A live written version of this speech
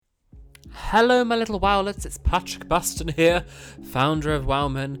Hello, my little wowlets. It's Patrick Buston here, founder of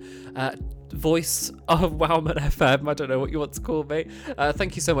Wowman, voice of Wowman FM. I don't know what you want to call me.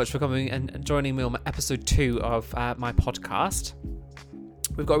 Thank you so much for coming and joining me on episode 2 of my podcast.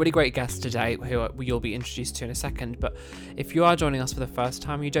 We've got a really great guest today who you'll be introduced to in a second, but if you are joining us for the first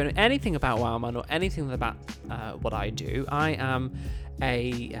time, you don't know anything about Wowman or anything about what I do, I am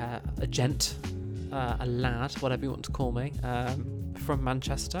a gent, a lad, whatever you want to call me, from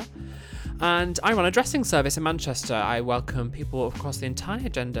Manchester, and I run a dressing service in Manchester. I welcome people across the entire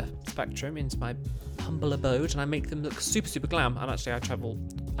gender spectrum into my humble abode, and I make them look super, super glam. And actually, I travel.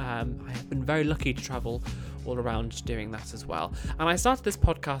 I have been very lucky to travel all around doing that as well. And I started this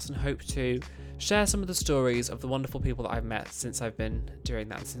podcast and hope to share some of the stories of the wonderful people that I've met since I've been doing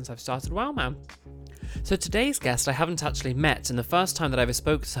that, since I've started Wowman. So today's guest I haven't actually met, and the first time that I ever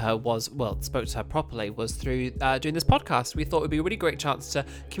spoke to her properly was through doing this podcast. We thought it would be a really great chance to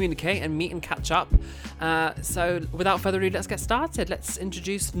communicate and meet and catch up. So without further ado, let's get started. Let's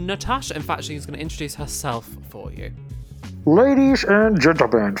introduce Natasha. In fact, she's going to introduce herself for you. Ladies and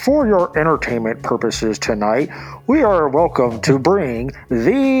gentlemen, for your entertainment purposes tonight, we are welcome to bring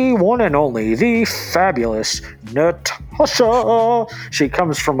the one and only, the fabulous Natasha. She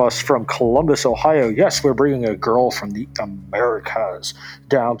comes from us from Columbus, Ohio. Yes, we're bringing a girl from the Americas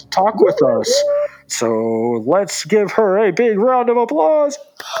down to talk with us. So let's give her a big round of applause.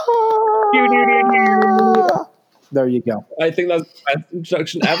 There you go. I think that's the best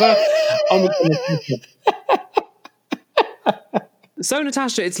introduction ever. So,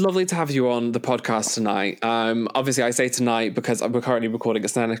 Natasha, it's lovely to have you on the podcast tonight. Obviously, I say tonight because we're currently recording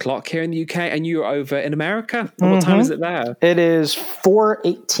at 9 o'clock here in the UK, and you're over in America. Mm-hmm. What time is it there? It is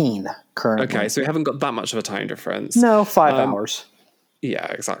 4:18 currently. Okay, so we haven't got that much of a time difference. No, 5 hours. Yeah,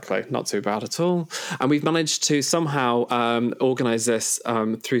 exactly. Not too bad at all. And we've managed to somehow organise this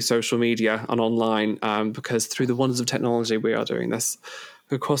through social media and online because through the wonders of technology, we are doing this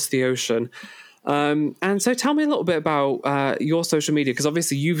across the ocean. And so tell me a little bit about your social media, because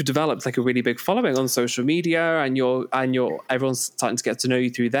obviously you've developed like a really big following on social media, and everyone's starting to get to know you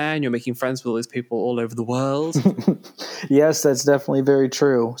through there, and you're making friends with all these people all over the world. Yes, that's definitely very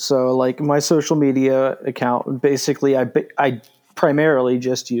true. So like my social media account, basically I primarily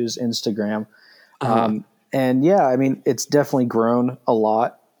just use Instagram. And yeah, I mean, it's definitely grown a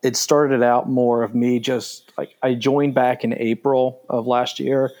lot. It started out more of me just like, I joined back in April of last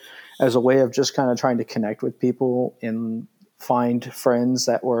year as a way of just kind of trying to connect with people and find friends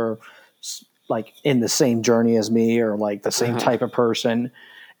that were like in the same journey as me or like the same type of person.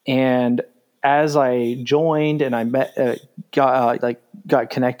 And as I joined and I met, got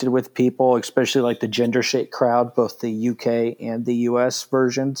connected with people, especially like the Gender Shake crowd, both the UK and the US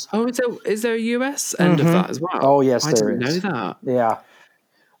versions. Oh, is there a US end of that as well? Oh yes, I didn't know that. Yeah.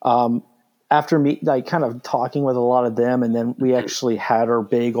 After me, like kind of talking with a lot of them, and then we actually had our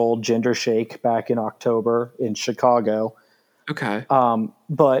big old Gender Shake back in October in Chicago. Okay.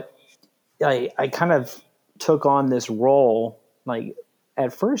 But I kind of took on this role. Like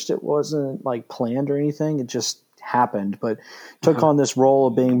at first, it wasn't like planned or anything; it just happened. But took on this role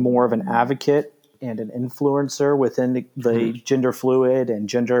of being more of an advocate and an influencer within the gender fluid and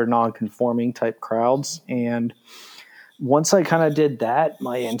gender non-conforming type crowds. And once I kind of did that,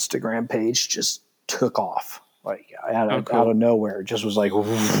 my Instagram page just took off like out of nowhere. It just was like.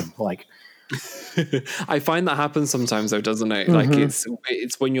 I find that happens sometimes though, doesn't it? Like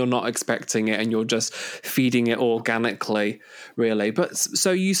it's when you're not expecting it and you're just feeding it organically, really. But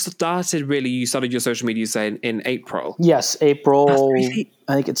so you started your social media, say in April. Yes, April.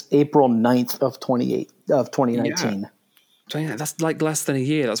 I think it's April 9th of 2019. Yeah. That's like less than a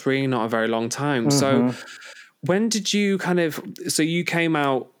year. That's really not a very long time. So when did you so you came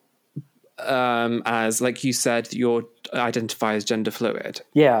out as, like you said, you identify as gender fluid?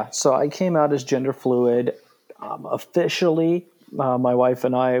 Yeah, so I came out as gender fluid officially. My wife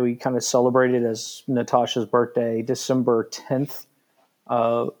and we kind of celebrated as Natasha's birthday, December 10th.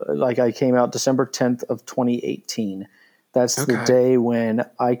 I came out December 10th of 2018. That's the day when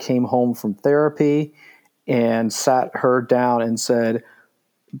I came home from therapy and sat her down and said,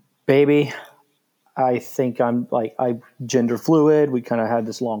 "Baby, I think I'm gender fluid." We kind of had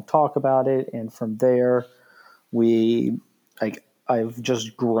this long talk about it. And from there, I've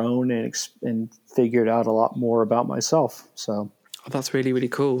just grown and figured out a lot more about myself. So that's really, really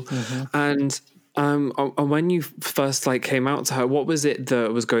cool. And when you first came out to her, what was it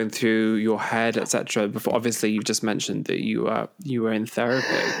that was going through your head, etc.? Before, obviously, you just mentioned that you were in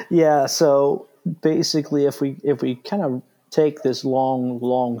therapy. Yeah. So basically, if we kind of take this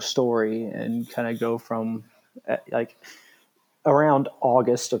long story and kind of go from around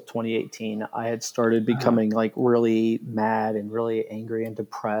August of 2018, I had started becoming like really mad and really angry and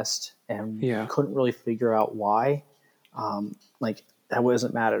depressed, and Yeah. couldn't really figure out why. Like I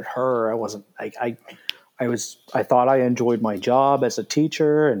wasn't mad at her. I wasn't like I thought I enjoyed my job as a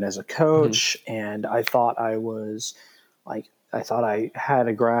teacher and as a coach, and I thought I thought I had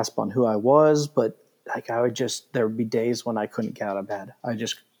a grasp on who I was, but like there would be days when I couldn't get out of bed. I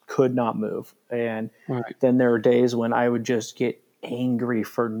just could not move. And Right. then there were days when I would just get angry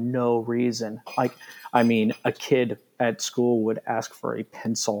for no reason. Like, I mean, a kid at school would ask for a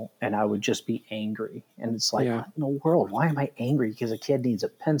pencil and I would just be angry. And it's like, Yeah. what in the world? Why am I angry because a kid needs a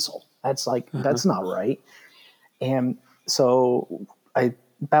pencil? That's like, that's not right. And so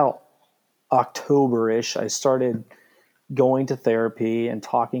about October-ish, I started going to therapy and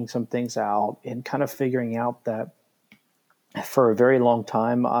talking some things out and kind of figuring out that for a very long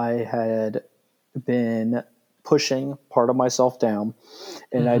time I had been pushing part of myself down,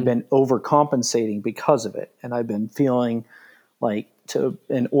 and I'd been overcompensating because of it. And I've been feeling like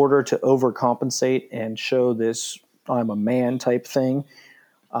in order to overcompensate and show this I'm a man type thing,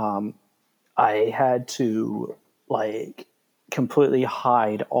 I had to like completely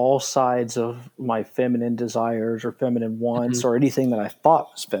hide all sides of my feminine desires or feminine wants or anything that I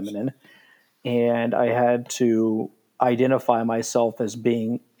thought was feminine. And I had to identify myself as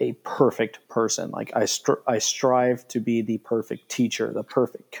being a perfect person. Like I strive to be the perfect teacher, the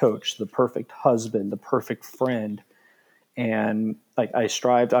perfect coach, the perfect husband, the perfect friend. And like I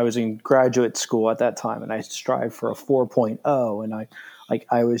was in graduate school at that time, and I strived for a 4.0. And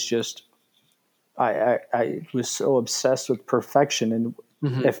I was just, I was so obsessed with perfection.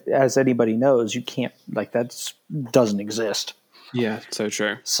 And if, as anybody knows, you can't, like, doesn't exist. Yeah, so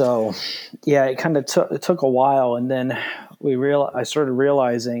true. So, yeah, it kind of took a while, and then I started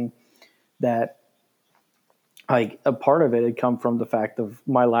realizing that like a part of it had come from the fact of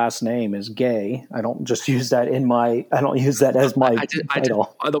my last name is Gay. I don't just use that I don't use that as my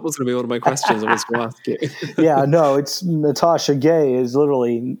title. That was going to be one of my questions I was going to ask you. Yeah, no, it's Natasha Gay is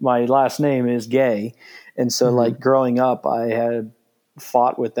literally my last name is Gay, and so like growing up, I had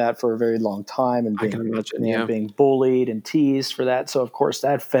fought with that for a very long time, and I can imagine, being bullied and teased for that. So of course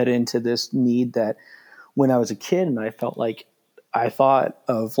that fed into this need that when I was a kid, and I felt like I thought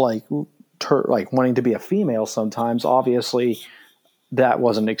of like wanting to be a female sometimes. Obviously, that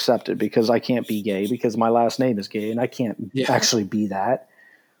wasn't accepted because I can't be gay because my last name is Gay, and I can't actually be that.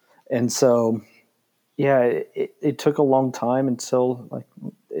 And so, yeah, it took a long time until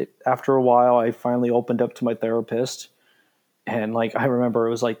after a while, I finally opened up to my therapist. And like, I remember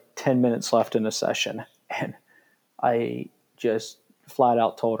it was like 10 minutes left in a session. And I just flat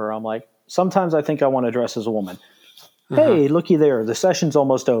out told her, I'm like, sometimes I think I want to dress as a woman. Hey, looky there. The session's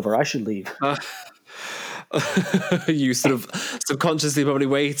almost over. I should leave. You sort of subconsciously probably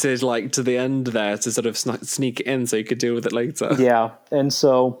waited like to the end there to sort of sneak it in so you could deal with it later. Yeah. And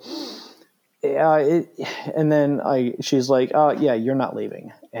so, and then she's like, oh yeah, you're not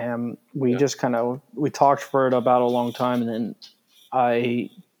leaving. And we just we talked for it about a long time. And then I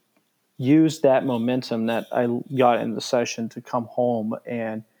used that momentum that I got in the session to come home.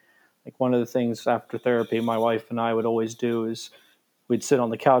 And like one of the things after therapy, my wife and I would always do is we'd sit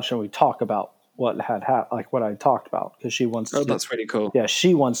on the couch and we'd talk about what had happened, like what I talked about, because she wants to. That's really cool. Yeah,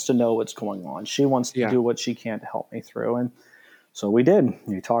 she wants to know what's going on. She wants to do what she can to help me through. And so we did.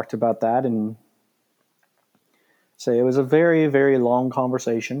 We talked about that, and so it was a very, very long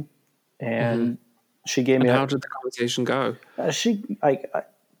conversation. And she gave me. How did the conversation go?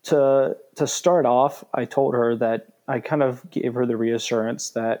 To start off, I told her that I kind of gave her the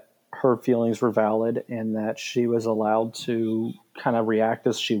reassurance that her feelings were valid and that she was allowed to kind of react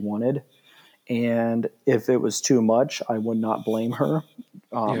as she wanted. And if it was too much, I would not blame her.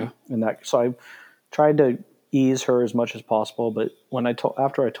 So I tried to ease her as much as possible. But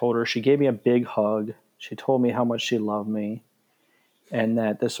after I told her, she gave me a big hug. She told me how much she loved me and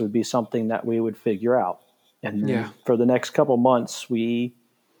that this would be something that we would figure out. And then for the next couple months,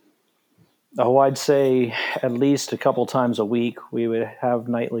 I'd say at least a couple times a week, we would have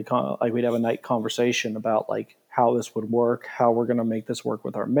we'd have a night conversation about like how this would work, how we're going to make this work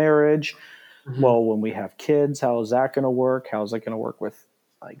with our marriage. Well, when we have kids, how is that going to work? How is it going to work with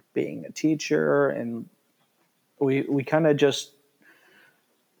like being a teacher? And we kind of just,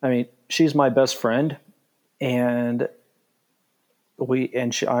 she's my best friend, and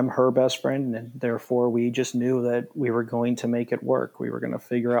I'm her best friend, and therefore we just knew that we were going to make it work. We were going to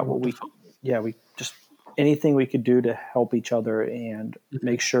figure out we just anything we could do to help each other and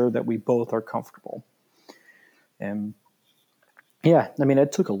make sure that we both are comfortable. And Yeah, I mean,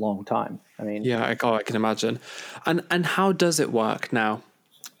 it took a long time. I mean, Yeah, I can imagine. And how does it work now?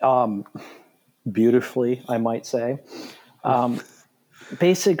 beautifully, I might say.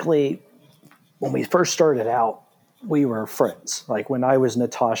 Basically, when we first started out, we were friends. Like when I was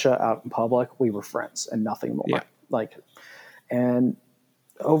Natasha out in public, we were friends and nothing Yeah, more. Like, and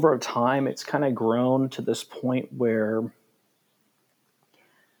over time, it's kind of grown to this point where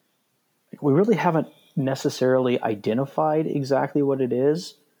we really haven't necessarily identified exactly what it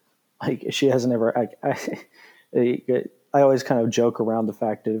is. Like she hasn't ever. I always kind of joke around the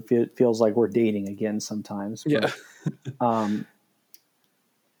fact that it feels like we're dating again sometimes, yeah, but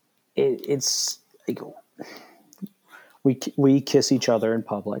it's like we kiss each other in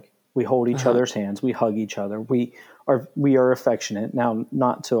public. We hold each uh-huh. other's hands. We hug each other. We are affectionate now,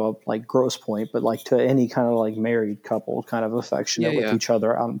 not to a like gross point, but like to any kind of like married couple, kind of Yeah, affectionate with yeah, each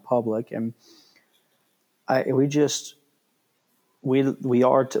other out in public. And we just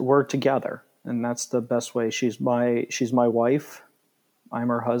we're together, and that's the best way. She's my wife. I'm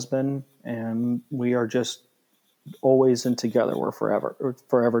her husband, and we are just always in together. We're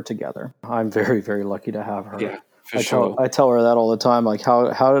forever together. I'm very, very lucky to have her. yeah, for I tell sure. I tell her that all the time. Like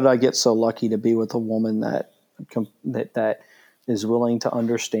how did I get so lucky to be with a woman that is willing to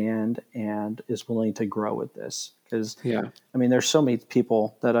understand and is willing to grow with this? Because Yeah, I mean, there's so many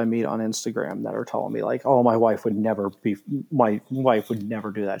people that I meet on Instagram that are telling me like, "Oh, my wife would never do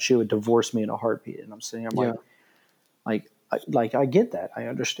that. She would divorce me in a heartbeat." And I'm yeah, like I get that. I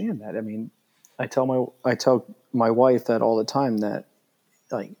understand that. I mean, I tell my wife that all the time that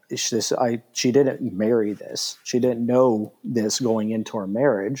like she didn't marry this. She didn't know this going into our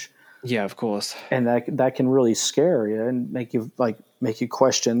marriage, yeah. Of course. and that can really scare you and make you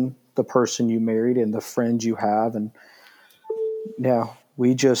question the person you married and the friends you have. And yeah,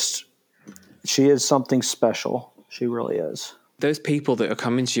 she is something special. She really is. Those people that are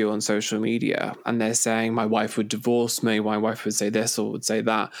coming to you on social media and they're saying, my wife would divorce me, my wife would say this or would say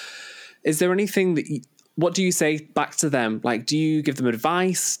that. Is there anything what do you say back to them? Like, do you give them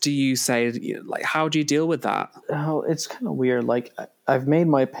advice? Do you say, like, how do you deal with that? Oh, it's kind of weird. Like I've made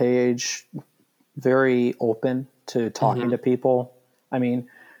my page very open to talking Hmm. to people. I mean,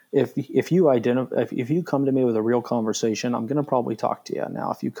 if you come to me with a real conversation, I'm going to probably talk to you.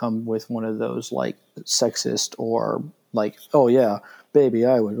 Now, if you come with one of those like sexist or like, oh yeah, baby,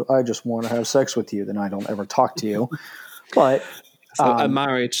 I just want to have sex with you, then I don't ever talk to you. But So a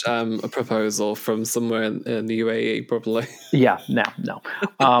marriage a proposal from somewhere in the UAE, probably. yeah, no.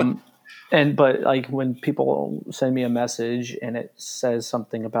 But like when people send me a message and it says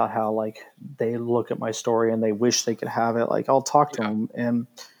something about how like they look at my story and they wish they could have it, like I'll talk to Yeah. them. And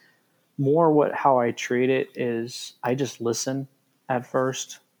how I treat it is I just listen at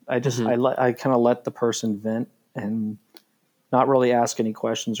first. Hmm. I kind of let the person vent and not really ask any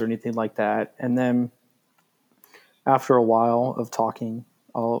questions or anything like that. And then after a while of talking,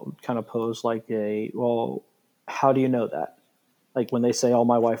 I'll kind of pose like well, how do you know that? Like when they say, "Oh,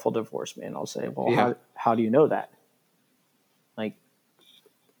 my wife will divorce me," and I'll say, "Well, Yeah. how do you know that? Like,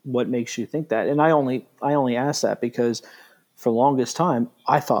 what makes you think that?" And I only ask that because for the longest time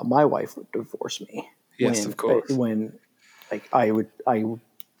I thought my wife would divorce me Yes, of course. when like I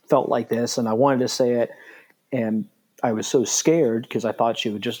felt like this and I wanted to say it, and I was so scared because I thought she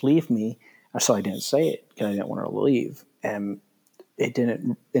would just leave me, so I didn't say it because I didn't want her to leave. And it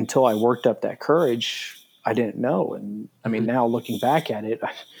didn't until I worked up that courage. I didn't know, and I mean, Hmm. now looking back at it,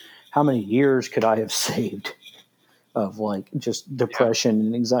 how many years could I have saved of like just Yeah. depression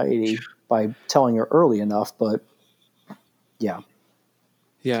and anxiety by telling her early enough? But yeah,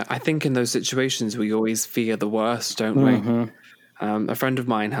 Yeah. I think in those situations, we always fear the worst, don't we? hmm A friend of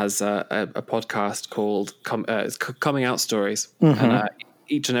mine has a podcast called it's Coming Out Stories. And hmm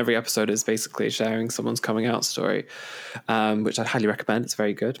each and every episode is basically sharing someone's coming out story, which I'd highly recommend. It's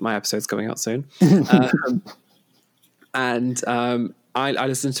very good. My episode's coming out soon. And I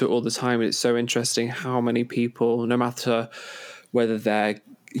listen to it all the time. And it's so interesting how many people, no matter whether they're,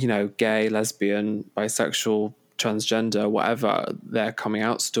 gay, lesbian, bisexual, transgender, whatever, their coming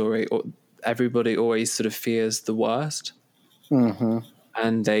out story, or everybody always sort of fears the worst. hmm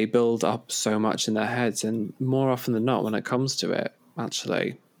And they build up so much in their heads. And more often than not, when it comes to it,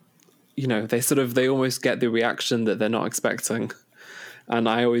 actually, they almost get the reaction that they're not expecting. And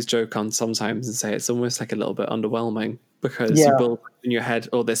I always joke on sometimes and say it's almost like a little bit underwhelming because you yeah, build in your head,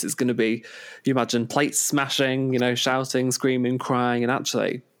 oh, this is going to be, you imagine plates smashing, shouting, screaming, crying. And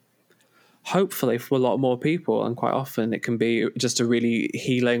actually, hopefully for a lot more people, and quite often it can be just a really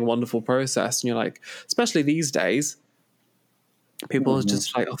healing, wonderful process. And you're like, especially these days, people are hmm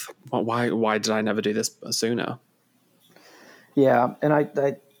just like, oh, why did I never do this sooner? Yeah, and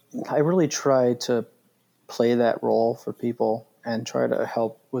I really try to play that role for people and try to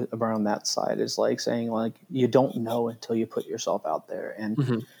help with around that side is like saying like you don't know until you put yourself out there, and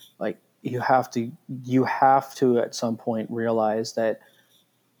Hmm. like you have to at some point realize that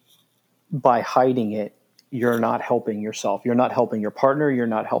by hiding it you're not helping yourself, you're not helping your partner, you're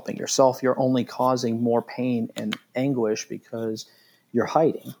not helping yourself, you're only causing more pain and anguish because you're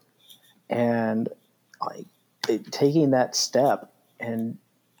hiding. And like taking that step and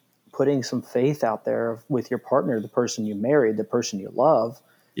putting some faith out there with your partner, the person you married, the person you love.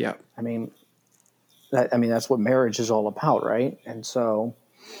 Yeah. I mean, that's what marriage is all about, right? And so,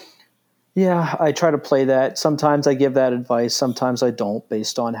 yeah, I try to play that. Sometimes I give that advice, sometimes I don't,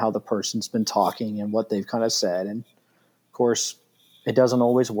 based on how the person's been talking and what they've kind of said. And of course, it doesn't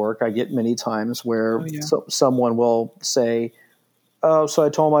always work. I get many times where Oh yeah. someone will say, "Oh, so I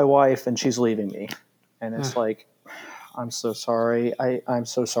told my wife and she's leaving me," and it's like, I'm so sorry. I'm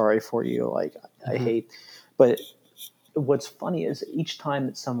so sorry for you. Like, I hate, but what's funny is each time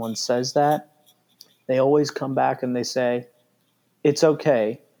that someone says that, they always come back and they say, it's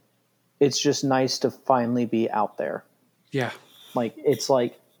okay. It's just nice to finally be out there. Yeah. Like, it's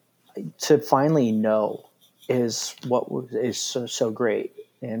like to finally know is what is so great.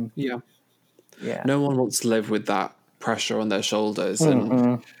 And Yeah. yeah. No one wants to live with that pressure on their shoulders,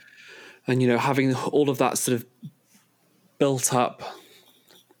 Mm-hmm. and having all of that sort of built up,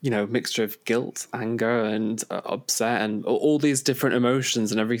 mixture of guilt, anger, and upset, and all these different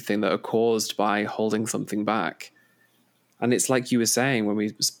emotions and everything that are caused by holding something back. And it's like you were saying when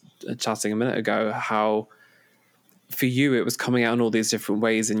we were chatting a minute ago, how for you it was coming out in all these different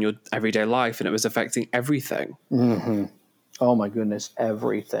ways in your everyday life, and it was affecting everything. Mm-hmm. Oh my goodness,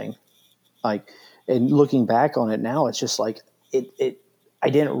 everything. Like, and looking back on it now, it's just like I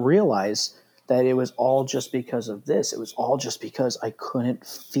didn't realize that it was all just because of this. It was all just because I couldn't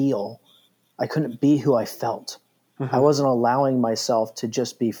be who I felt. I wasn't allowing myself to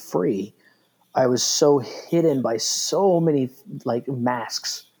just be free. I was so hidden by so many like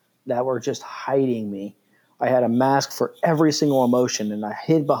masks that were just hiding me. I had a mask for every single emotion and I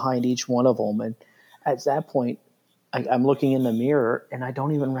hid behind each one of them. And at that point, I'm looking in the mirror and I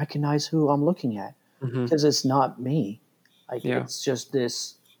don't even recognize who I'm looking at because it's not me. Like, Yeah. it's just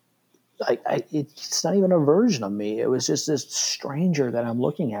this, it's not even a version of me. It was just this stranger that I'm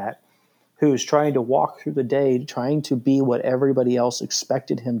looking at who's trying to walk through the day, trying to be what everybody else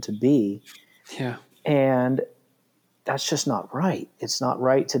expected him to be. Yeah. And that's just not right. It's not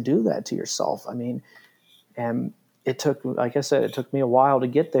right to do that to yourself. I mean, and it took, like I said, it took me a while to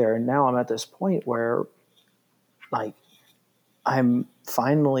get there. And now I'm at this point where like I'm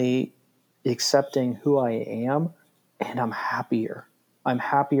finally accepting who I am and I'm happier. I'm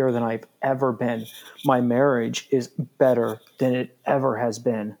happier than I've ever been. My marriage is better than it ever has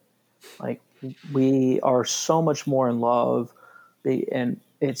been. Like, we are so much more in love, and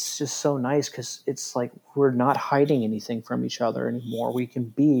it's just so nice because it's like we're not hiding anything from each other anymore. We can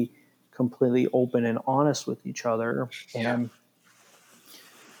be completely open and honest with each other, and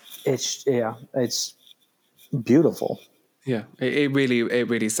it's beautiful. Yeah, it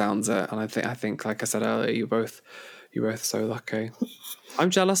really sounds it, and I think like I said earlier, you're both so lucky. I'm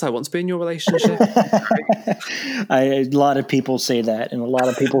jealous. I want to be in your relationship. A lot of people say that, and a lot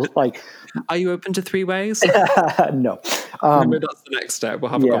of people like, Are you open to 3 ways? no. Maybe that's the next step.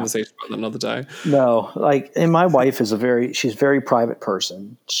 We'll have a Yeah. conversation about that another day. No, like, and my wife is she's a very private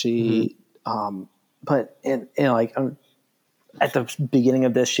person. She, but like at the beginning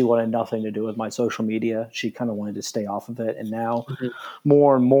of this, she wanted nothing to do with my social media. She kind of wanted to stay off of it. And now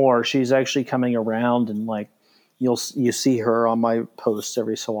more and more, she's actually coming around, and like, you see her on my posts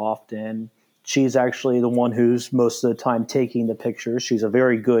every so often. She's actually the one who's most of the time taking the pictures. She's a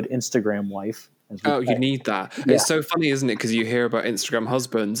very good Instagram wife. Oh, you need that. Yeah. It's so funny, isn't it? Because you hear about Instagram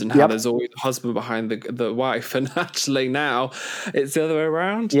husbands and how there's always a husband behind the wife, and actually now it's the other way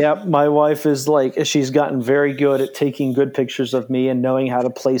around. Yeah, my wife is like, she's gotten very good at taking good pictures of me and knowing how to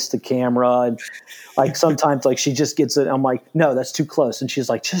place the camera. And like sometimes like she just gets it. I'm like, no, that's too close. And she's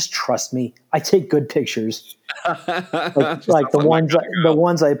like, just trust me. I take good pictures. like the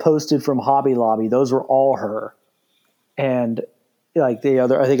ones I posted from Hobby Lobby, those were all her. And like the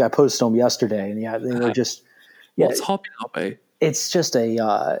other, I think I posted them yesterday, and they were just. What's Hobby Lobby? It's just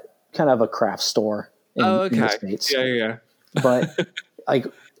a kind of a craft store in the States. Yeah. But like,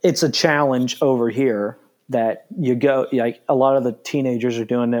 it's a challenge over here that you go, like a lot of the teenagers are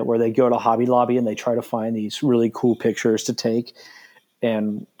doing it where they go to Hobby Lobby and they try to find these really cool pictures to take.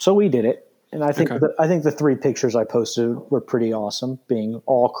 And so we did it. And I think the 3 pictures I posted were pretty awesome, being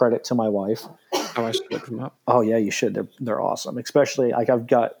all credit to my wife. Oh, I should look them up. Oh yeah, you should. They're awesome. Especially like I've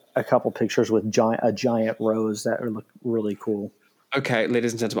got a couple pictures with a giant rose that look really cool. Okay,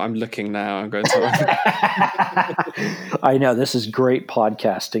 ladies and gentlemen, I'm looking now. I'm going to. I know this is great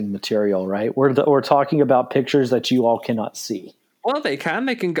podcasting material, right? We're talking about pictures that you all cannot see. Well, they can.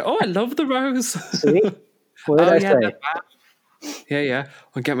 They can go. Oh, I love the rose. See? What did I say? Yeah.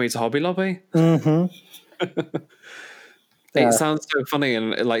 Well, get me to Hobby Lobby. Mm-hmm. It sounds so funny,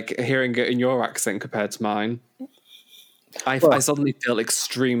 and like hearing it in your accent compared to mine. I suddenly feel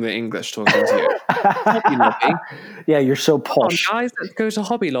extremely English talking to you. Hobby Lobby. Yeah, you're so posh. Come on, guys, let's go to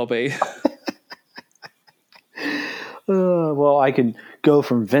Hobby Lobby. Well, I can go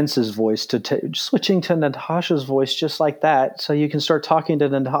from Vince's voice to switching to Natasha's voice just like that, so you can start talking to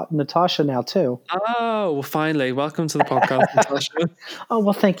Natasha now too. Oh, well, finally, welcome to the podcast, Natasha. Oh,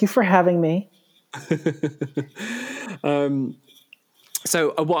 well, thank you for having me.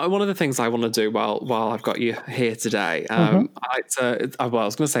 So one of the things I want to do while I've got you here today, I like to, I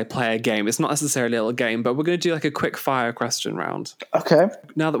was going to say play a game. It's not necessarily a little game, but we're going to do like a quick fire question round. Okay.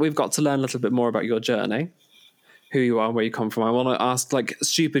 Now that we've got to learn a little bit more about your journey, who you are, where you come from, I want to ask like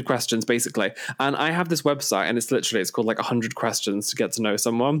stupid questions basically. And I have this website and it's called like 100 questions to get to know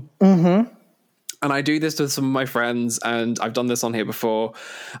someone. Mm-hmm. And I do this with some of my friends and I've done this on here before.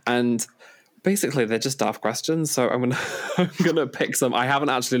 And basically, they're just daft questions, so I'm gonna pick some. I haven't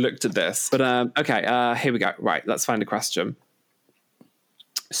actually looked at this, but okay. Here we go. Right, let's find a question.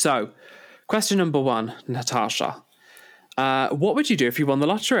 So, question number 1, Natasha. What would you do if you won the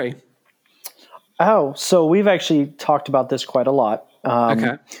lottery? Oh, so we've actually talked about this quite a lot.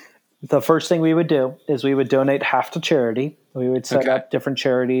 Okay. The first thing we would do is we would donate half to charity. We would set up different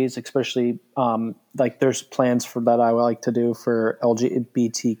charities, especially like there's plans for that I would like to do for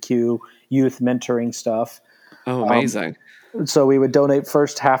LGBTQ youth mentoring stuff. Oh, amazing. So we would donate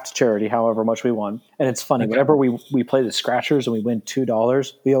first half to charity, however much we won. And it's funny, whenever we play the scratchers and we win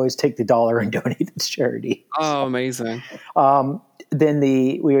 $2, we always take the $1 and donate it to charity. Oh, amazing. Then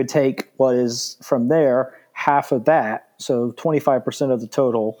we would take what is from there, half of that, so 25% of the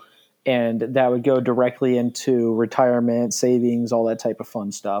total, and that would go directly into retirement, savings, all that type of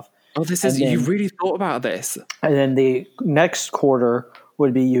fun stuff. Oh, you really thought about this. And then the next quarter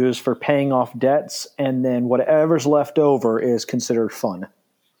would be used for paying off debts, and then whatever's left over is considered fun.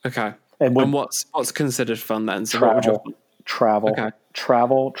 Okay. And what's considered fun then? So travel, okay.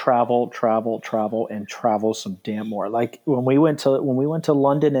 travel, and travel some damn more. Like when we went to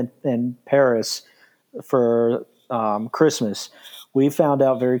London and Paris for Christmas, we found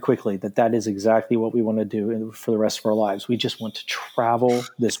out very quickly that is exactly what we want to do for the rest of our lives. We just want to travel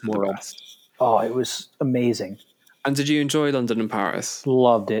this world. Oh, it was amazing. And did you enjoy London and Paris?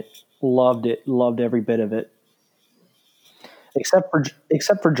 Loved it. Loved every bit of it.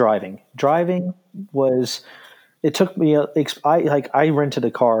 Except for driving. Driving was, it took me, I rented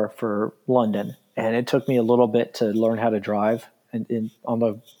a car for London, and it took me a little bit to learn how to drive on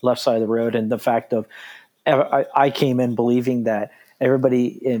the left side of the road. And the fact of, I came in believing that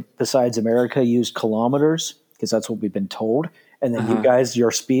everybody besides America used kilometers, because that's what we've been told. And then you guys, your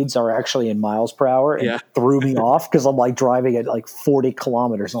speeds are actually in miles per hour. And it threw me off because I'm like driving at like 40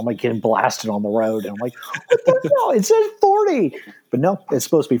 kilometers. And I'm like getting blasted on the road. And I'm like, what the hell? It says 40. But no, it's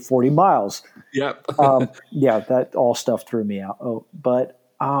supposed to be 40 miles. Yep. Yeah, that all stuff threw me out. Oh, but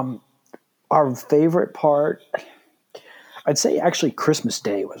our favorite part, I'd say actually Christmas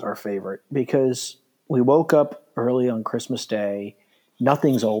Day was our favorite, because we woke up early on Christmas Day.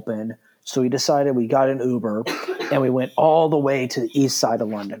 Nothing's open. So we decided, we got an Uber and we went all the way to the east side of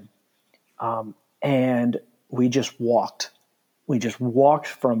London. And we just walked. We just walked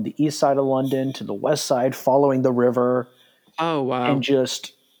from the east side of London to the west side, following the river. Oh, wow. And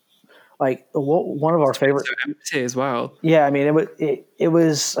just like one of our favorite. So empty as well. Yeah, I mean, it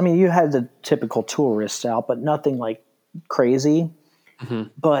was, I mean, you had the typical tourists out, but nothing like crazy. Mm-hmm.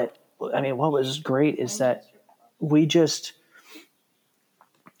 But I mean, what was great is that we just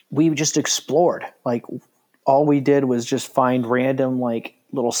explored. Like all we did was just find random like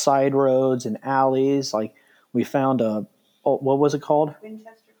little side roads and alleys. Like we found what was it called?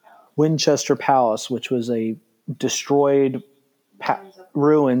 Winchester Palace, which was a destroyed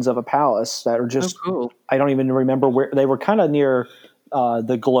ruins of a palace that are just, cool. I don't even remember where they were, kind of near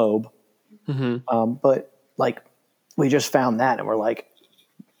the globe. Mm-hmm. But like we just found that and we're like,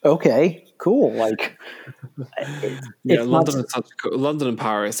 okay, cool. Like, yeah, London and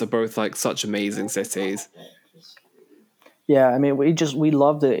Paris are both like such amazing cities. Yeah, I mean, we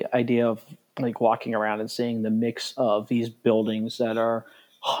love the idea of like walking around and seeing the mix of these buildings that are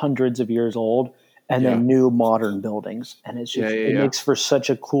hundreds of years old, and then new modern buildings. And it's just, it makes for such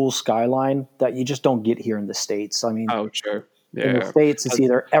a cool skyline that you just don't get here in the States. I mean, Oh, sure. Yeah. in the States, it's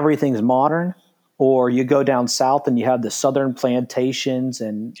either everything's modern, or you go down south and you have the southern plantations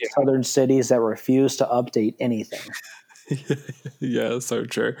and southern cities that refuse to update anything. Yeah, so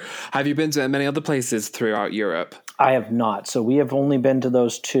true. Have you been to many other places throughout Europe? I have not. So we have only been to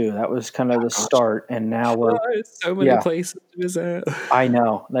those two. That was kind of the start, and now we're so many places to visit. I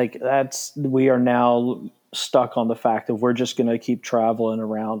know. Like we are now stuck on the fact that we're just going to keep traveling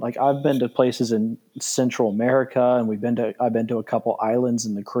around. Like I've been to places in Central America, and I've been to a couple islands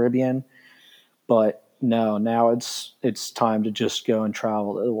in the Caribbean, but no, now it's time to just go and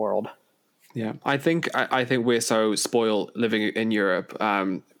travel the world. Yeah, I think we're so spoiled living in Europe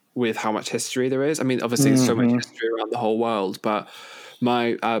with how much history there is. I mean, obviously, there's so much history around the whole world, but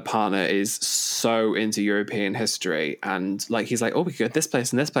my partner is so into European history, and like he's like, oh, we could go to this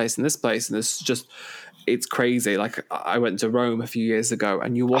place and this place and this place, and it's crazy. Like I went to Rome a few years ago,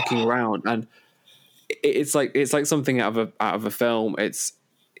 and you're walking around, and it's like something out of a film. It's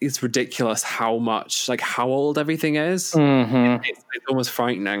ridiculous how old everything is. It's almost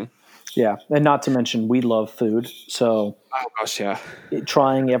frightening. Yeah, and not to mention we love food, so oh gosh, yeah,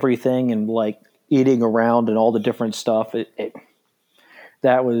 trying everything and like eating around and all the different stuff.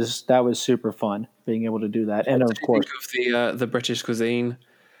 That was super fun being able to do that, and of course the British cuisine.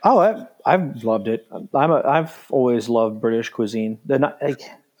 Oh, I've loved it. I've always loved British cuisine.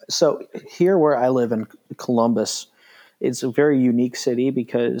 So here where I live in Columbus, it's a very unique city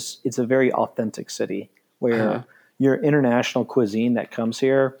because it's a very authentic city where your international cuisine that comes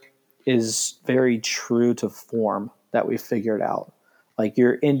here is very true to form that we figured out. Like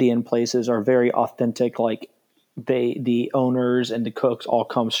your Indian places are very authentic. Like the owners and the cooks all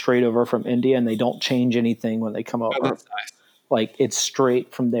come straight over from India, and they don't change anything when they come over. Oh, that's nice. Like it's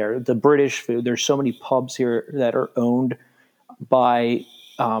straight from there. The British food, there's so many pubs here that are owned by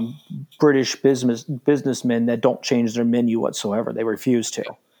British businessmen that don't change their menu whatsoever. They refuse to.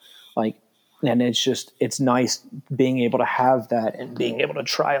 And it's nice being able to have that and being able to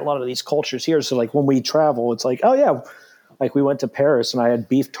try a lot of these cultures here. So like when we travel, it's like, oh yeah, like we went to Paris and I had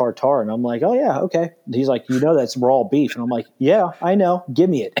beef tartare, and I'm like, oh yeah, okay. And he's like, that's raw beef, and I'm like, yeah, I know, give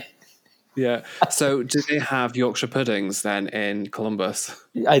me it. Yeah. So do they have Yorkshire puddings then in Columbus?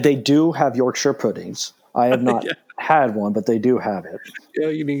 They do have Yorkshire puddings. I have not had one, but they do have it. Yeah,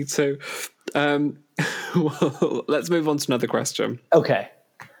 you need to. Well, let's move on to another question. Okay.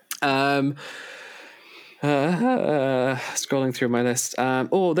 Scrolling through my list.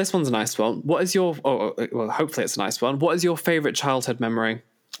 This one's a nice one. What is your? Well, hopefully it's a nice one. What is your favorite childhood memory?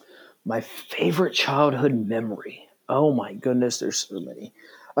 My favorite childhood memory. Oh my goodness, there's so many.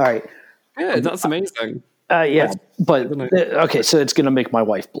 All right. Yeah, that's amazing. Yeah, but okay, so it's gonna make my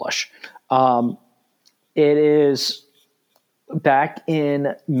wife blush. It is back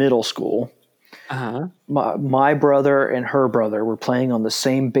in middle school. My brother and her brother were playing on the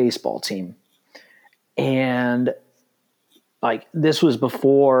same baseball team. And like this was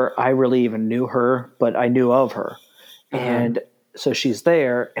before I really even knew her, but I knew of her. And so she's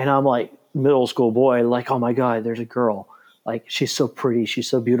there, and I'm like middle school boy, like, oh my God, there's a girl. Like she's so pretty, she's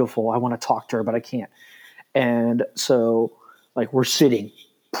so beautiful. I want to talk to her, but I can't. And so like we're sitting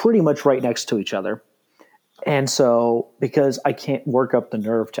pretty much right next to each other. And so because I can't work up the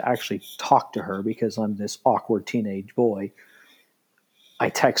nerve to actually talk to her because I'm this awkward teenage boy, I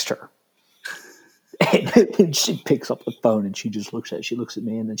text her. And she picks up the phone and she looks at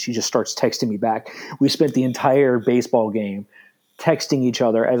me, and then she just starts texting me back. We spent the entire baseball game texting each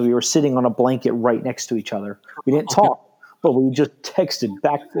other as we were sitting on a blanket right next to each other. We didn't talk, but we just texted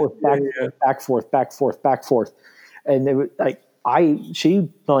back forth. And it was like she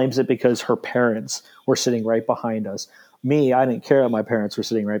blames it because her parents were sitting right behind us. Me, I didn't care that my parents were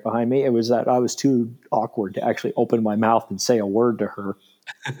sitting right behind me. It was that I was too awkward to actually open my mouth and say a word to her.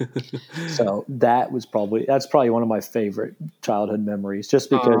 So that's probably one of my favorite childhood memories,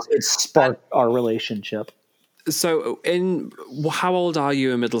 just because it sparked our relationship. So how old are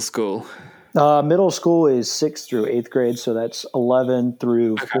you in middle school? Middle school is 6th through 8th grade. So that's 11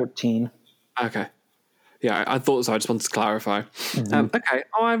 through 14. Okay. Yeah, I thought so. I just wanted to clarify. Okay.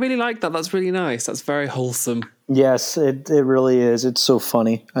 Oh, I really like that. That's really nice. That's very wholesome. Yes, it really is. It's so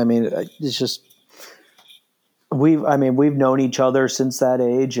funny. I mean, it's just we've known each other since that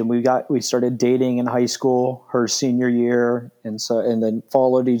age, and we started dating in high school, her senior year, and then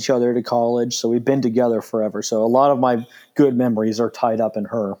followed each other to college. So we've been together forever. So a lot of my good memories are tied up in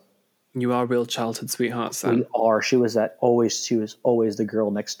her. You are real childhood sweethearts then. We are. She was always the girl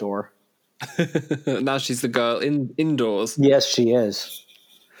next door. Now she's the girl indoors. Yes, she is.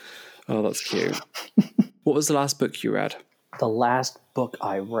 Oh, that's cute. What was the last book you read? The last book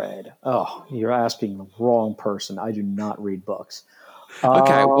I read. Oh, you're asking the wrong person. I do not read books.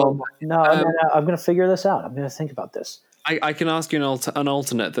 Okay, well, No, I'm going to figure this out. I'm going to think about this. I can ask you an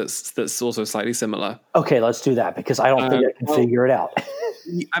alternate that's also slightly similar. Okay, let's do that because I don't think I can figure it out.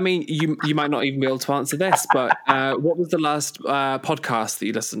 I mean, you might not even be able to answer this, but what was the last podcast that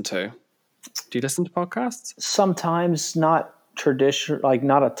you listened to? Do you listen to podcasts? Sometimes, not traditional, like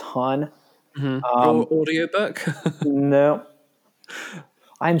not a ton. Or audiobook? No,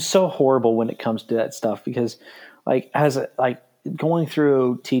 I'm so horrible when it comes to that stuff because, going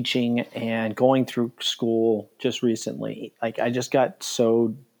through teaching and going through school just recently, I just got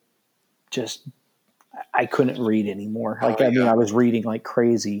so I couldn't read anymore. I was reading like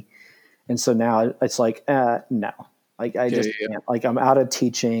crazy, and so now it's like no, I just can't. Like I'm out of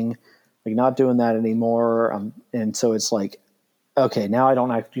teaching, like not doing that anymore. And so it's like, okay, now I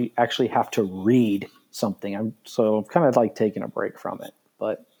don't actually have to read something. I'm kind of like taking a break from it,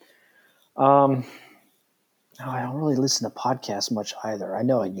 but no, I don't really listen to podcasts much either. I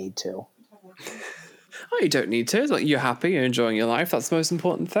know I need to. Oh, you don't need to. It's like you're happy, you're enjoying your life. That's the most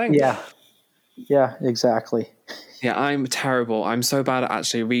important thing. Yeah, exactly. Yeah, I'm terrible. I'm so bad at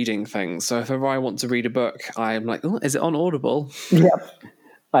actually reading things. So if ever I want to read a book, I'm like, oh, is it on Audible? Yep.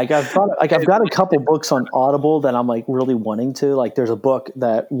 I've got a couple books on Audible that I'm like really wanting to. Like there's a book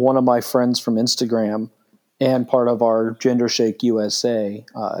that one of my friends from Instagram and part of our Gender Shake USA,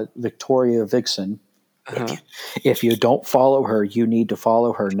 Victoria Vixen. If you don't follow her, you need to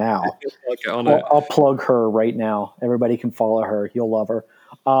follow her now. I'll plug her right now. Everybody can follow her. You'll love her.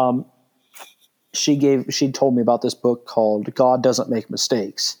 She told me about this book called God Doesn't Make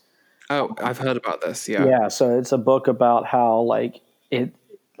Mistakes. Oh, I've heard about this. Yeah. Yeah. So it's a book about how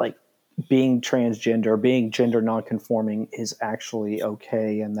being transgender, being gender nonconforming is actually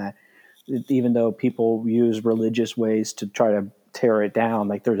okay. And that even though people use religious ways to try to tear it down,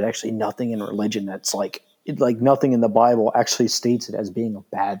 like there's actually nothing in religion that's like nothing in the Bible actually states it as being a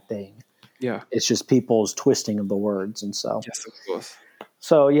bad thing. Yeah. It's just people's twisting of the words. And so, yes, of course.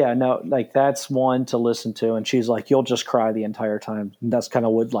 So yeah, no, like that's one to listen to. And she's like, you'll just cry the entire time. And that's kind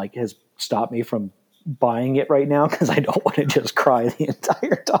of what like has stopped me from buying it right now. Cause I don't want to just cry the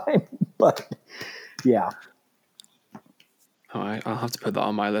entire time, but yeah. All right, I'll have to put that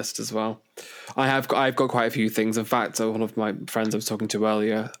on my list as well. I've got quite a few things. In fact, one of my friends I was talking to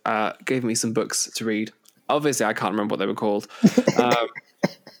earlier gave me some books to read. Obviously, I can't remember what they were called,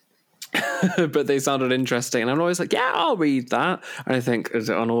 but they sounded interesting. And I'm always like, yeah, I'll read that. And I think, is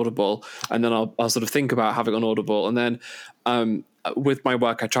it on Audible? And then I'll sort of think about having it on Audible. And then with my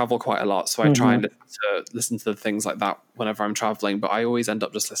work, I travel quite a lot, so I try and listen to things like that whenever I'm traveling. But I always end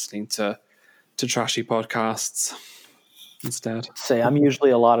up just listening to trashy podcasts instead. Say I'm usually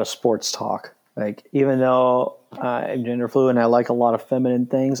a lot of sports talk. Like even though I'm gender fluid and I like a lot of feminine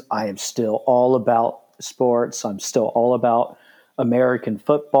things, I am still all about sports. I'm still all about American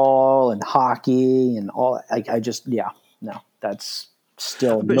football and hockey and all. That's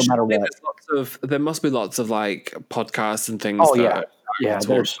still but no matter what. There must be lots of like podcasts and things. Oh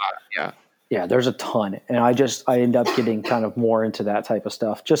yeah, there's a ton, and I end up getting kind of more into that type of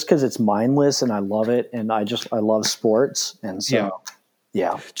stuff just because it's mindless and I love it, and I love sports, and so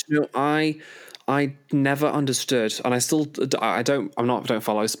yeah. Do you know, I never understood, and I don't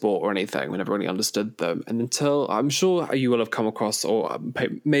follow sport or anything. I never really understood them, and until I'm sure you will have come across or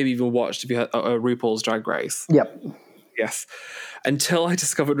maybe even watched if you had RuPaul's Drag Race. Yep. Yes. Until I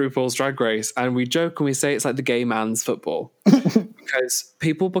discovered RuPaul's Drag Race, and we joke and we say it's like the gay man's football because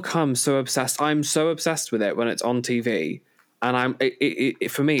people become so obsessed. I'm so obsessed with it when it's on TV, and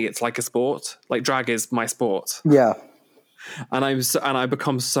for me it's like a sport. Like drag is my sport. Yeah. And I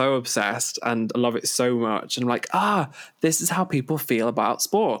become so obsessed and love it so much. And I'm like, this is how people feel about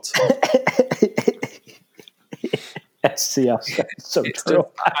sport. Yes, so true.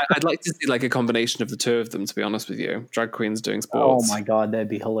 I'd like to see like a combination of the two of them, to be honest with you. Drag queens doing sports. Oh my God, that'd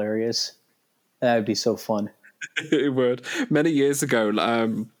be hilarious. That would be so fun. It would. Many years ago,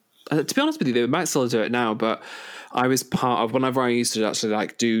 to be honest with you, they might still do it now, but I was part of, whenever I used to actually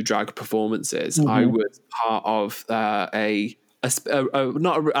like do drag performances, I was part of not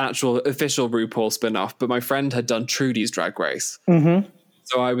an actual official RuPaul spin-off, but my friend had done Trudy's Drag Race. Mm-hmm.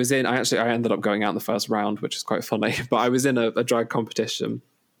 So I ended up going out in the first round, which is quite funny, but I was in a drag competition.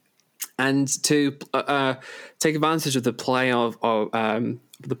 And to take advantage of the play on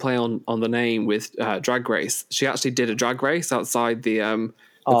the name with Drag Race, she actually did a drag race outside the club.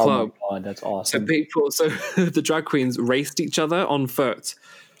 Oh my God, that's awesome! So the drag queens raced each other on foot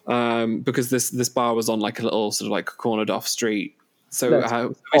because this bar was on like a little sort of like cornered off street, So That's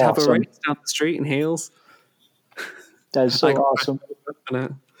we'd have a awesome. race down the street in heels. That's so Like, awesome.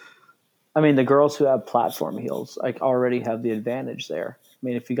 I mean, the girls who have platform heels like already have the advantage there. I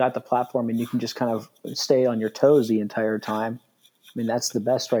mean, if you got the platform and you can just kind of stay on your toes the entire time, I mean, that's the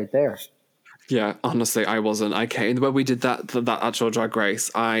best right there. Yeah, honestly, I wasn't. I came when we did that actual drag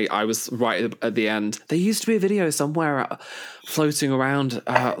race. I was right at the end. There used to be a video somewhere floating around.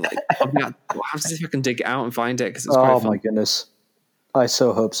 Like, I'll have to see if I can dig it out and find it because it's quite Oh fun. my goodness, I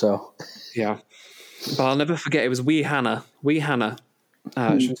so hope so. Yeah, but I'll never forget. It was Wee Hannah. She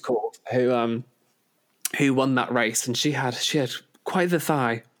was called who won that race, and she had quite the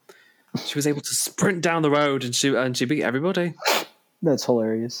thigh. She was able to sprint down the road, and she beat everybody. That's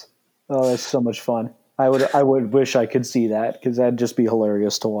hilarious. Oh, that's so much fun. I would wish I could see that because that'd just be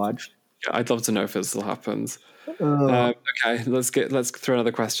hilarious to watch. Yeah, I'd love to know if it still happens. Okay, let's throw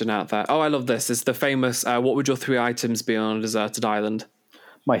another question out there. Oh, I love this. It's the famous. What would your 3 items be on a deserted island?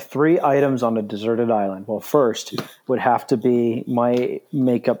 My 3 items on a deserted island. Well, first would have to be my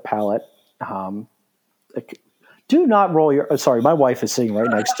makeup palette. Do not roll your. Sorry, my wife is sitting right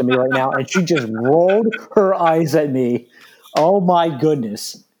next to me right now, and she just rolled her eyes at me. Oh my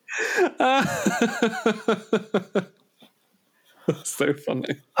goodness! That's so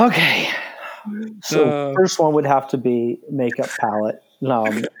funny. Okay, so first one would have to be makeup palette.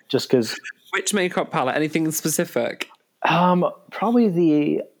 Just because. Which makeup palette? Anything specific? Probably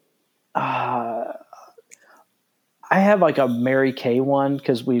the. I have like a Mary Kay one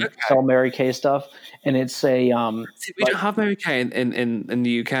because we sell Mary Kay stuff, and it's a. See, we don't have Mary Kay in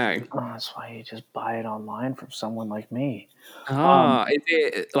the UK. Oh, that's why you just buy it online from someone like me. Is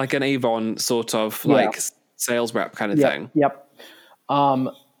it like an Avon sort of like sales rep kind of thing? Yep.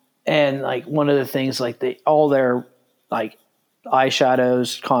 And like one of the things, like all their like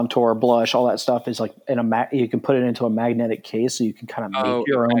eyeshadows, contour, blush, all that stuff is like you can put it into a magnetic case, so you can kind of make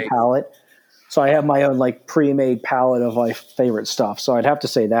your own palette. So I have my own like pre-made palette of my favorite stuff. So I'd have to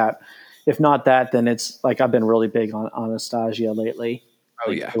say that. If not that, then it's like I've been really big on Anastasia lately.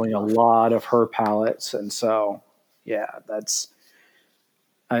 Oh, doing a lot of her palettes, and so that's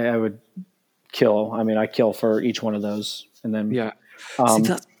I would kill. I mean, I kill for each one of those, and then See,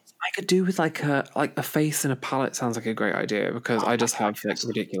 that's I could do with like a face and a palette. Sounds like a great idea because I just have like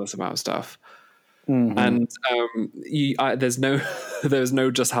ridiculous amount of stuff. Mm-hmm. And there's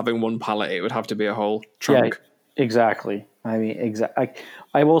no just having one palette. It would have to be a whole trunk. Yeah, exactly. I mean,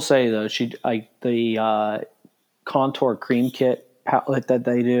 I will say though, the contour cream kit palette that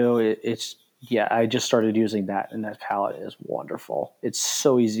they do. I just started using that, and that palette is wonderful. It's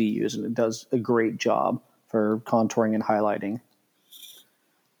so easy to use, and it does a great job for contouring and highlighting.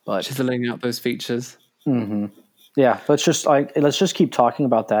 But chiseling out those features. Mm-hmm. Yeah, let's just keep talking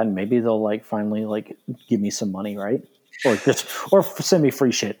about that, and maybe they'll like finally like give me some money, right? Or send me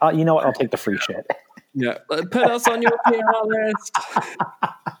free shit. You know what? I'll take the free shit. Yeah, put us on your PR list.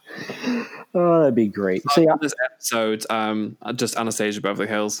 Oh, that'd be great. So this episode, just Anastasia Beverly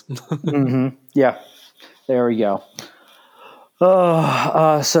Hills. Mm-hmm. Yeah, there we go.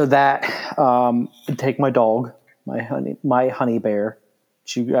 So that take my dog, my honey bear.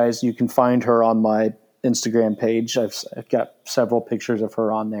 You can find her on my Instagram page. I've got several pictures of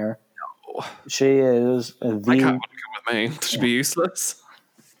her on there. No. She is I can't want to come with me. She'd be useless.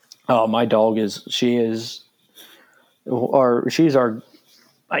 Oh, my dog she's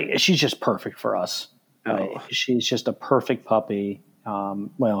just perfect for us. Oh. She's just a perfect puppy.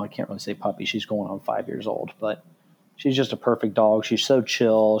 Well, I can't really say puppy. She's going on 5 years old, but she's just a perfect dog. She's so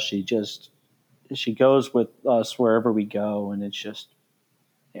chill. She goes with us wherever we go, and it's just,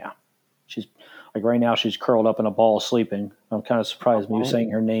 she's like right now she's curled up in a ball sleeping. I'm kind of surprised me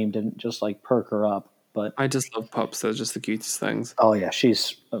saying her name didn't just like perk her up. But I just love pups. They're just the cutest things. Oh yeah,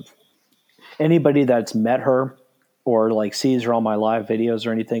 she's anybody that's met her or like sees her on my live videos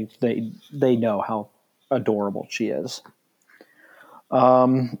or anything, they know how adorable she is.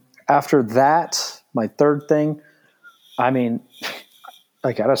 After that, my third thing, I mean,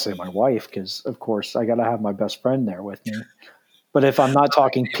 I gotta say my wife, because of course I gotta have my best friend there with me. But if I'm not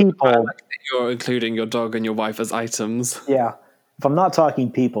talking people, you're including your dog and your wife as items. Yeah. If I'm not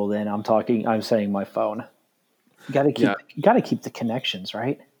talking people, then I'm saying my phone. You gotta keep the connections,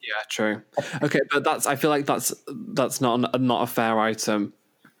 right? Yeah, true. Okay, but I feel like that's not a fair item.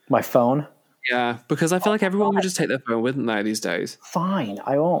 My phone? Yeah, because I feel like everyone would just take their phone, wouldn't they, these days? Fine,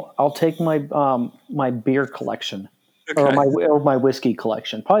 I won't. I'll take my my beer collection, or my whiskey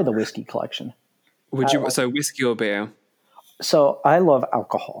collection. Probably the whiskey collection. Would you? So whiskey or beer? So I love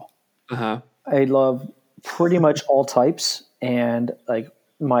alcohol. I love pretty much all types, and like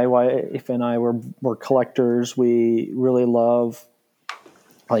my wife and I were collectors. We really love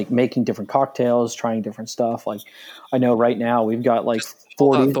like making different cocktails, trying different stuff. Like I know right now we've got like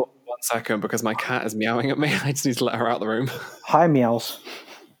Hold 40. that thought for 1 second because my cat is meowing at me. I just need to let her out of the room. Hi, meows.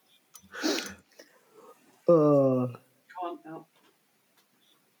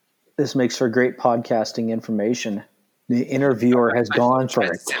 This makes for great podcasting information. The interviewer has gone for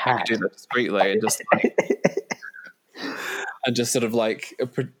a cat. Do that discreetly and just and just sort of like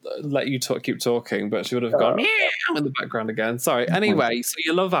let you keep talking, but she would have gone meow in the background again. Sorry. Anyway, so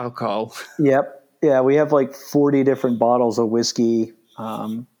you love alcohol. Yep. Yeah, we have like 40 different bottles of whiskey,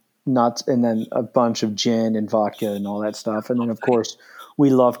 nuts, and then a bunch of gin and vodka and all that stuff. And then, of course, we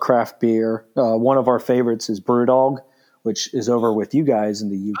love craft beer. One of our favorites is Brewdog, which is over with you guys in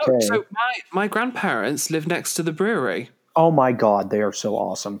the UK. Oh, so my grandparents live next to the brewery. Oh my God, they are so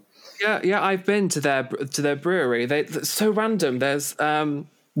awesome. Yeah, I've been to their brewery. It's so random. There's The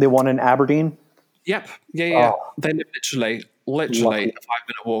one in Aberdeen. Yep, yeah. Oh. They live literally a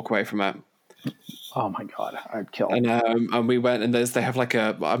 5-minute walk away from it. Oh my God, I'd kill. And we went, and they have like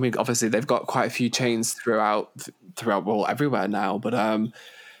obviously they've got quite a few chains throughout well everywhere now, but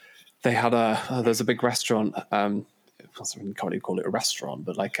they had there's a big restaurant. You can't really call it a restaurant,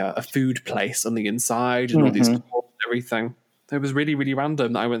 but like a food place on the inside and all these and everything. It was really, really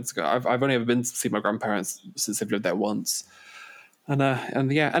random that I went to go. I've only ever been to see my grandparents since they've lived there once,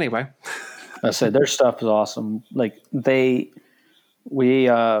 and yeah. Anyway, I said their stuff is awesome. Like they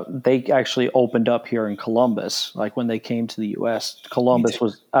actually opened up here in Columbus. Like when they came to the U.S., Columbus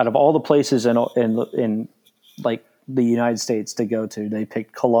was out of all the places in like the United States to go to. They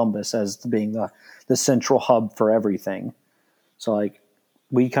picked Columbus as being the central hub for everything. So like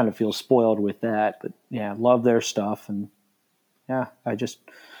we kind of feel spoiled with that, but yeah, love their stuff. And yeah,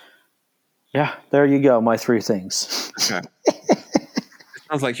 there you go. My 3 things. Okay. It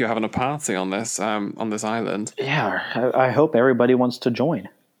sounds like you're having a party on this island. Yeah. I hope everybody wants to join.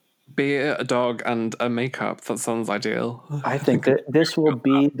 Beer, a dog, and a makeup. That sounds ideal. I think that this will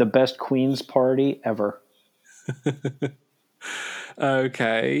be the best Queen's party ever.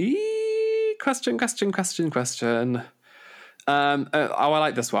 Okay. Question. I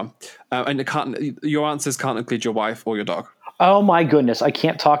like this one. And your answers can't include your wife or your dog. Oh my goodness. I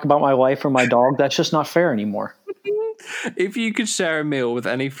can't talk about my wife or my dog. That's just not fair anymore. If you could share a meal with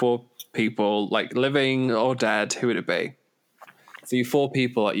any 4 people, like living or dead, who would it be? So you 4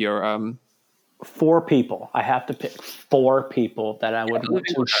 people at your 4 people. I have to pick 4 people that I would want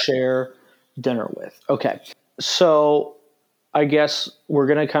to share dinner with. Okay. So I guess we're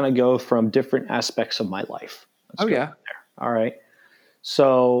going to kind of go from different aspects of my life. Yeah. All right.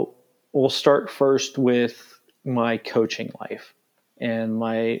 So we'll start first with my coaching life and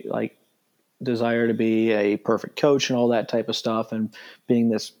my desire to be a perfect coach and all that type of stuff and being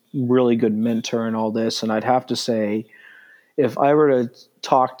this really good mentor and all this. And I'd have to say, if I were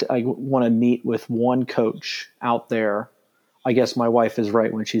to I want to meet with one coach out there, I guess my wife is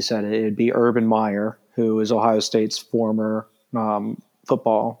right when she said it'd be Urban Meyer, who is Ohio State's former American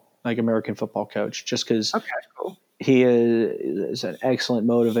football coach, just because he is an excellent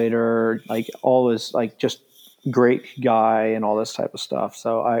motivator, like always, like just great guy and all this type of stuff.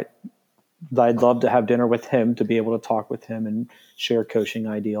 So I'd love to have dinner with him to be able to talk with him and share coaching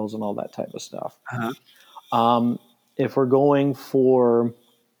ideals and all that type of stuff. If we're going for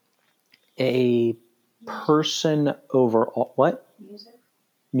a person overall, what?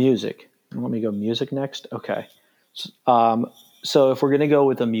 Music. Let me go music next. Okay. So if we're going to go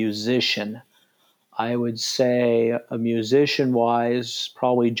with a musician, I would say a musician-wise,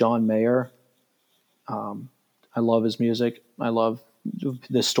 probably John Mayer. I love his music. I love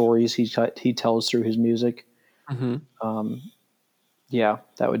the stories he tells through his music. Yeah,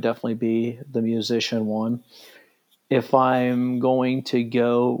 that would definitely be the musician one. If I'm going to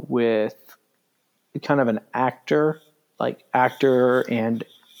go with kind of an actor and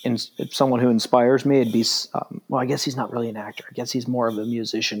someone who inspires me, it'd be, I guess he's not really an actor. I guess he's more of a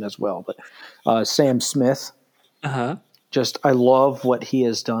musician as well, but Sam Smith. Just, I love what he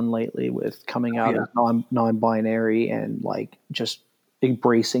has done lately with coming out as non-binary and like just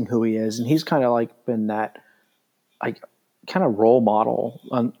embracing who he is. And he's kind of like been that like kind of role model,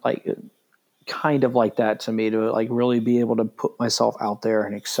 like kind of like that to me, to like really be able to put myself out there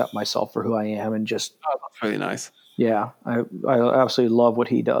and accept myself for who I am and just. Oh, that's really nice. Yeah, I absolutely love what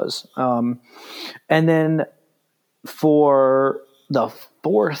he does. And then for the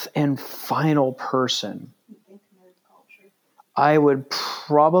 4th and final person, I would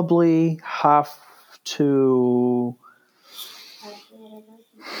probably have to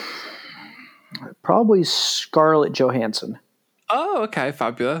Scarlett Johansson. Oh, okay,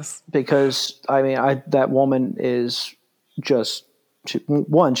 fabulous. Because I mean, that woman is just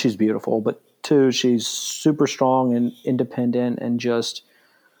one, she's beautiful, but two, she's super strong and independent, and just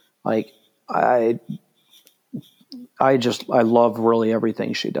like I love really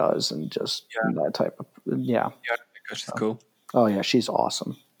everything she does, and just that type of Yeah, she's cool. Oh yeah, she's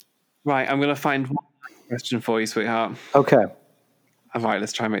awesome. Right, I'm gonna find one question for you, sweetheart. Okay. All right,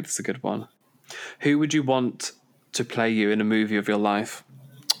 let's try and make this a good one. Who would you want to play you in a movie of your life?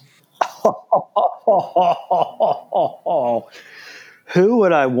 Who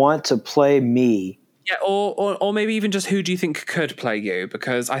would I want to play me? Yeah, or maybe even just who do you think could play you?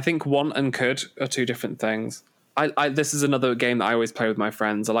 Because I think want and could are two different things. I this is another game that I always play with my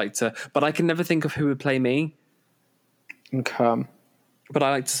friends. But I can never think of who would play me. Okay. But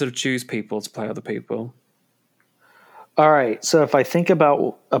I like to sort of choose people to play other people. All right. So if I think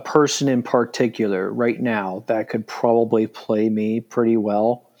about a person in particular right now that could probably play me pretty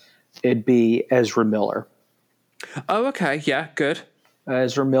well, it'd be Ezra Miller. Oh, okay. Yeah, good.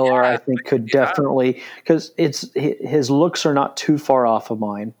 Ezra Miller, I think, could definitely, because his looks are not too far off of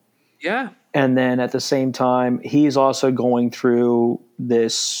mine. Yeah. And then at the same time, he's also going through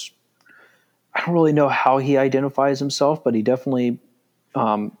this. I don't really know how he identifies himself, but he definitely,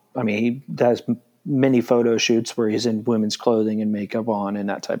 he does many photo shoots where he's in women's clothing and makeup on and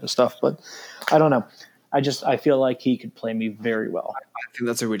that type of stuff. But I don't know. I feel like he could play me very well. I think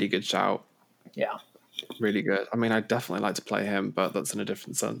that's a really good shout. Yeah. Really good. I mean, I'd definitely like to play him, but that's in a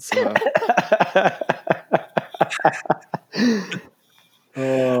different sense.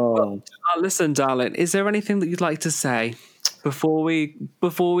 Well, listen, darling, is there anything that you'd like to say before we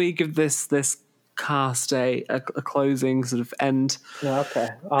give this cast a closing sort of end? Yeah, okay.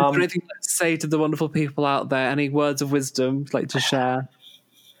 Is there anything you'd like to say to the wonderful people out there? Any words of wisdom you'd like to share?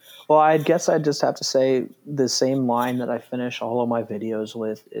 Well, I guess I'd just have to say the same line that I finish all of my videos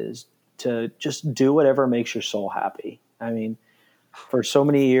with is to just do whatever makes your soul happy. I mean, for so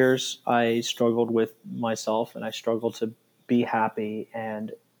many years, I struggled with myself and I struggled to be happy.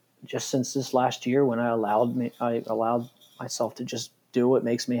 And just since this last year, when I allowed myself to just do what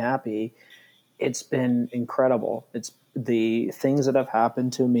makes me happy, it's been incredible. It's the things that have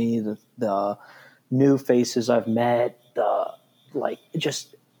happened to me, the new faces I've met,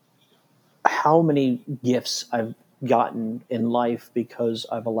 just how many gifts I've gotten in life because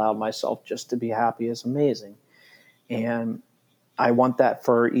I've allowed myself just to be happy is amazing. And I want that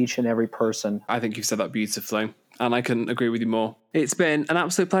for each and every person. I think you've said that beautifully, and I couldn't agree with you more. It's been an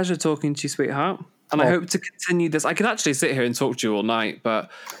absolute pleasure talking to you, sweetheart. And I hope to continue this. I could actually sit here and talk to you all night, but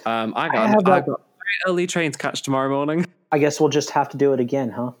I got a very early train to catch tomorrow morning. I guess we'll just have to do it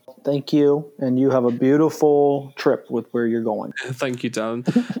again, huh? Thank you, and you have a beautiful trip with where you're going. Thank you, Dan.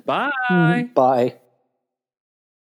 Bye. Bye.